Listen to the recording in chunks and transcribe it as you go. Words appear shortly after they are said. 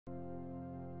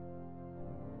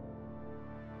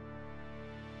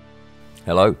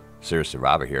Hello, Serious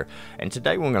Survivor here, and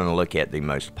today we're going to look at the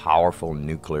most powerful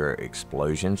nuclear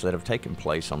explosions that have taken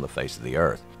place on the face of the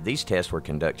Earth. These tests were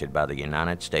conducted by the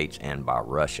United States and by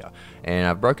Russia, and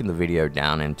I've broken the video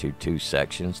down into two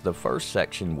sections. The first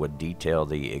section would detail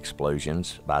the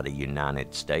explosions by the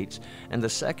United States, and the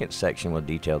second section will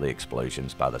detail the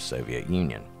explosions by the Soviet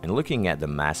Union. And looking at the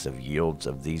massive yields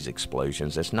of these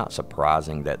explosions, it's not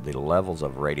surprising that the levels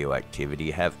of radioactivity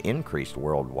have increased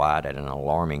worldwide at an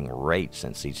alarming rate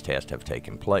since these tests have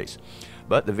taken place.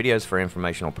 But the video is for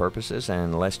informational purposes,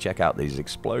 and let's check out these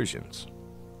explosions.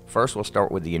 First, we'll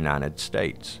start with the United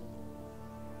States.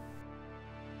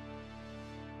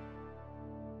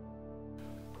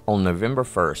 On November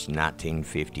 1st,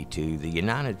 1952, the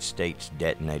United States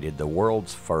detonated the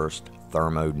world's first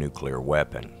thermonuclear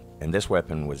weapon, and this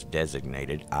weapon was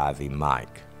designated Ivy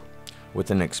Mike.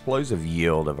 With an explosive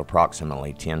yield of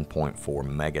approximately 10.4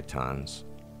 megatons,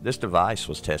 this device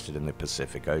was tested in the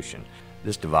Pacific Ocean.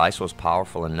 This device was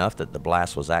powerful enough that the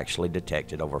blast was actually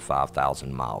detected over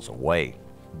 5,000 miles away.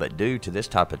 But due to this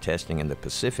type of testing in the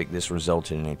Pacific, this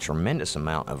resulted in a tremendous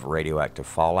amount of radioactive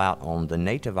fallout on the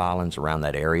native islands around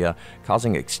that area,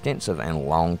 causing extensive and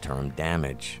long-term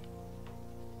damage.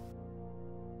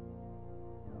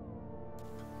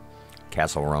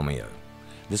 Castle Romeo.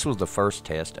 This was the first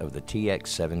test of the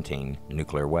TX-17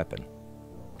 nuclear weapon.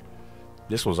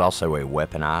 This was also a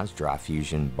weaponized dry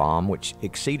fusion bomb which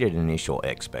exceeded initial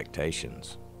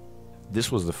expectations.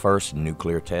 This was the first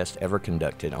nuclear test ever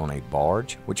conducted on a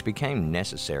barge, which became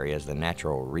necessary as the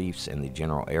natural reefs in the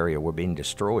general area were being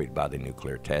destroyed by the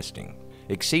nuclear testing.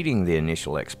 Exceeding the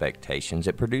initial expectations,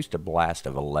 it produced a blast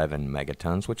of 11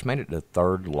 megatons, which made it the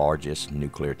third largest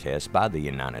nuclear test by the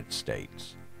United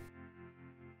States.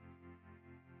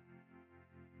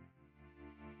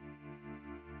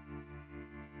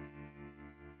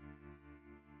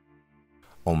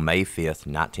 On May 5th,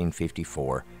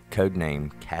 1954,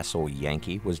 codenamed Castle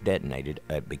Yankee was detonated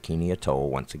at Bikini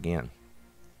Atoll once again.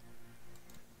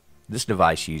 This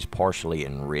device used partially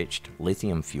enriched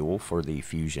lithium fuel for the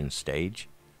fusion stage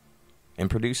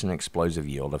and produced an explosive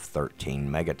yield of 13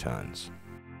 megatons.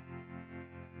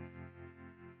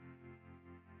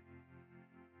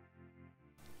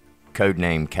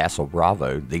 Codenamed Castle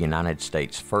Bravo, the United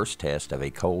States' first test of a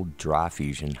cold dry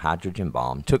fusion hydrogen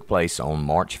bomb took place on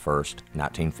March 1,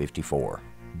 1954,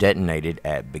 detonated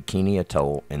at Bikini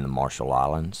Atoll in the Marshall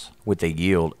Islands with a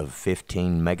yield of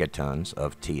 15 megatons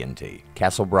of TNT.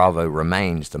 Castle Bravo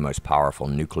remains the most powerful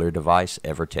nuclear device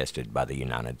ever tested by the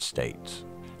United States.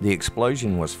 The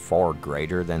explosion was far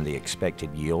greater than the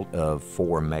expected yield of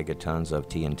 4 megatons of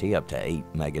TNT up to 8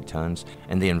 megatons,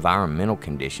 and the environmental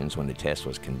conditions when the test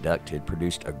was conducted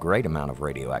produced a great amount of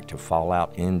radioactive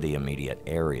fallout in the immediate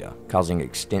area, causing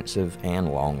extensive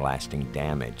and long-lasting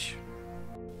damage.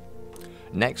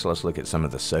 Next, let's look at some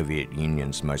of the Soviet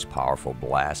Union's most powerful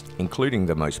blasts, including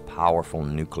the most powerful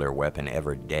nuclear weapon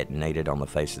ever detonated on the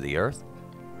face of the Earth.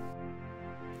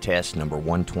 Test number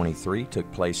 123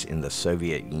 took place in the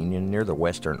Soviet Union near the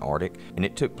Western Arctic, and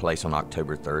it took place on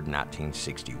October 3,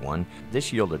 1961.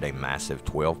 This yielded a massive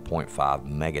 12.5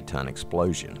 megaton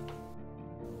explosion.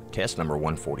 Test number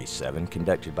 147,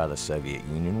 conducted by the Soviet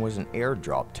Union, was an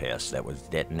airdrop test that was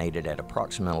detonated at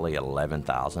approximately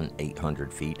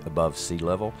 11,800 feet above sea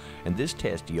level, and this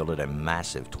test yielded a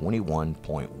massive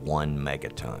 21.1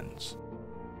 megatons.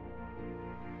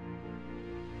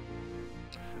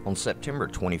 On September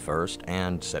 21st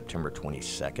and September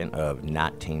 22nd of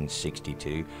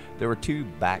 1962, there were two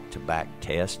back-to-back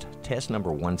tests, test number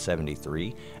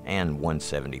 173 and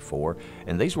 174,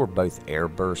 and these were both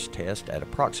airburst tests at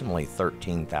approximately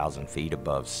 13,000 feet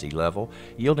above sea level,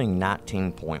 yielding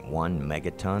 19.1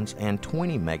 megatons and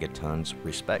 20 megatons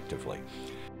respectively.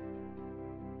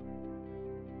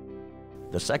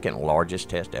 The second largest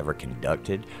test ever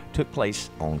conducted took place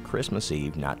on Christmas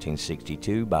Eve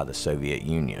 1962 by the Soviet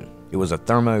Union. It was a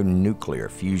thermonuclear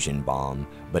fusion bomb,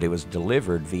 but it was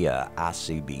delivered via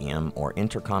ICBM or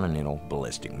intercontinental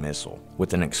ballistic missile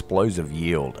with an explosive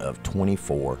yield of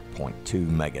 24.2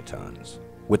 megatons,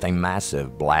 with a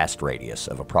massive blast radius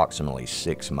of approximately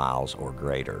 6 miles or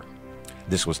greater.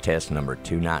 This was test number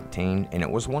 219, and it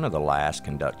was one of the last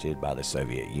conducted by the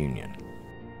Soviet Union.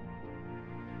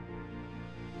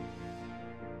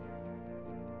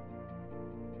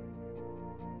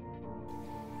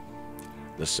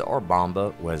 The Tsar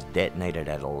Bomba was detonated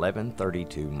at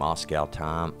 11:32 Moscow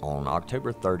time on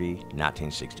October 30,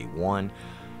 1961,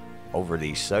 over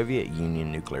the Soviet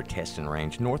Union nuclear testing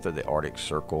range north of the Arctic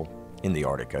Circle in the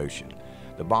Arctic Ocean.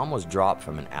 The bomb was dropped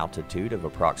from an altitude of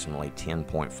approximately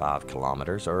 10.5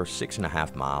 kilometers or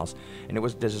 6.5 miles, and it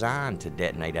was designed to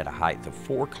detonate at a height of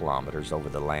 4 kilometers over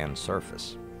the land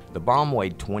surface. The bomb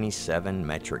weighed 27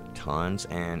 metric tons,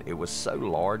 and it was so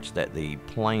large that the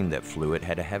plane that flew it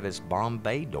had to have its bomb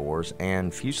bay doors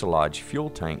and fuselage fuel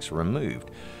tanks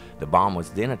removed. The bomb was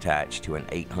then attached to an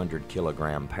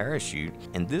 800-kilogram parachute,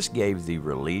 and this gave the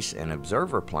release and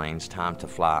observer planes time to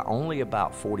fly only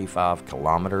about 45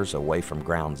 kilometers away from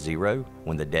ground zero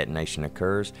when the detonation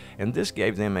occurs, and this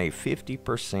gave them a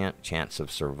 50% chance of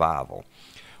survival.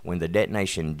 When the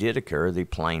detonation did occur, the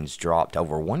planes dropped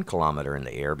over 1 kilometer in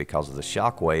the air because of the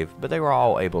shock wave, but they were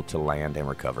all able to land and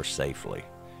recover safely.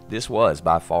 This was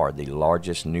by far the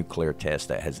largest nuclear test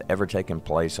that has ever taken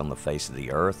place on the face of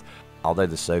the Earth. Although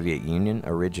the Soviet Union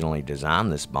originally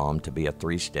designed this bomb to be a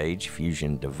 3-stage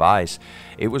fusion device,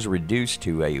 it was reduced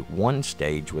to a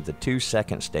 1-stage, with the 2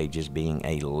 second stages being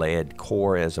a lead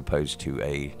core as opposed to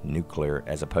a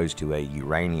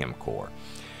uranium core.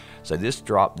 So this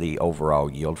dropped the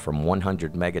overall yield from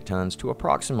 100 megatons to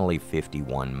approximately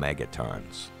 51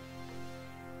 megatons.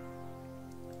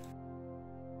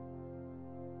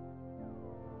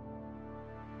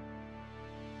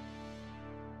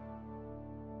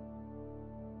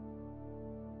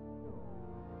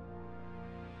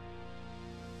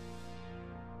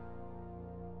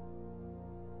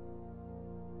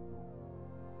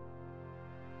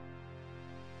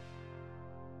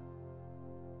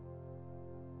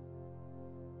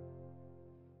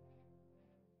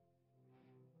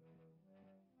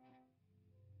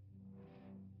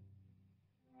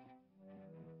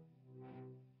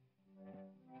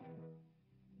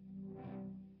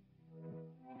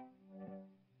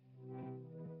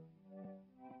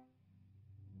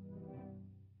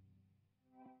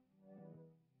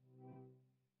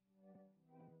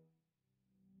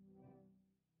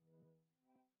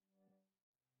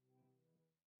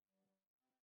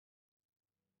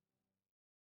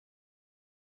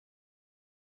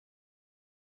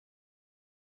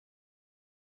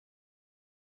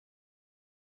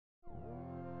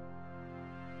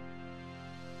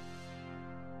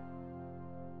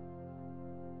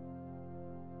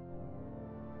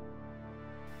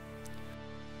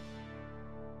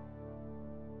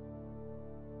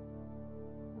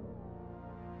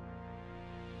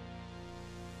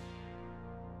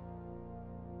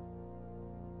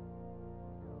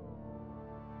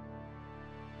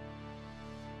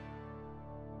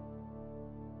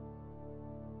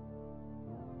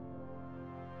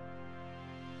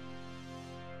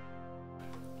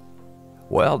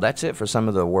 Well, that's it for some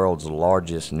of the world's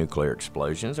largest nuclear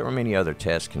explosions. There were many other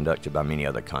tests conducted by many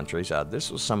other countries.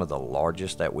 This was some of the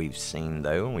largest that we've seen,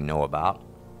 though, and we know about.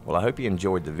 Well, I hope you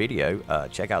enjoyed the video.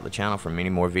 Check out the channel for many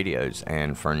more videos.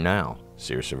 And for now,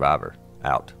 Seer Survivor,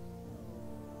 out.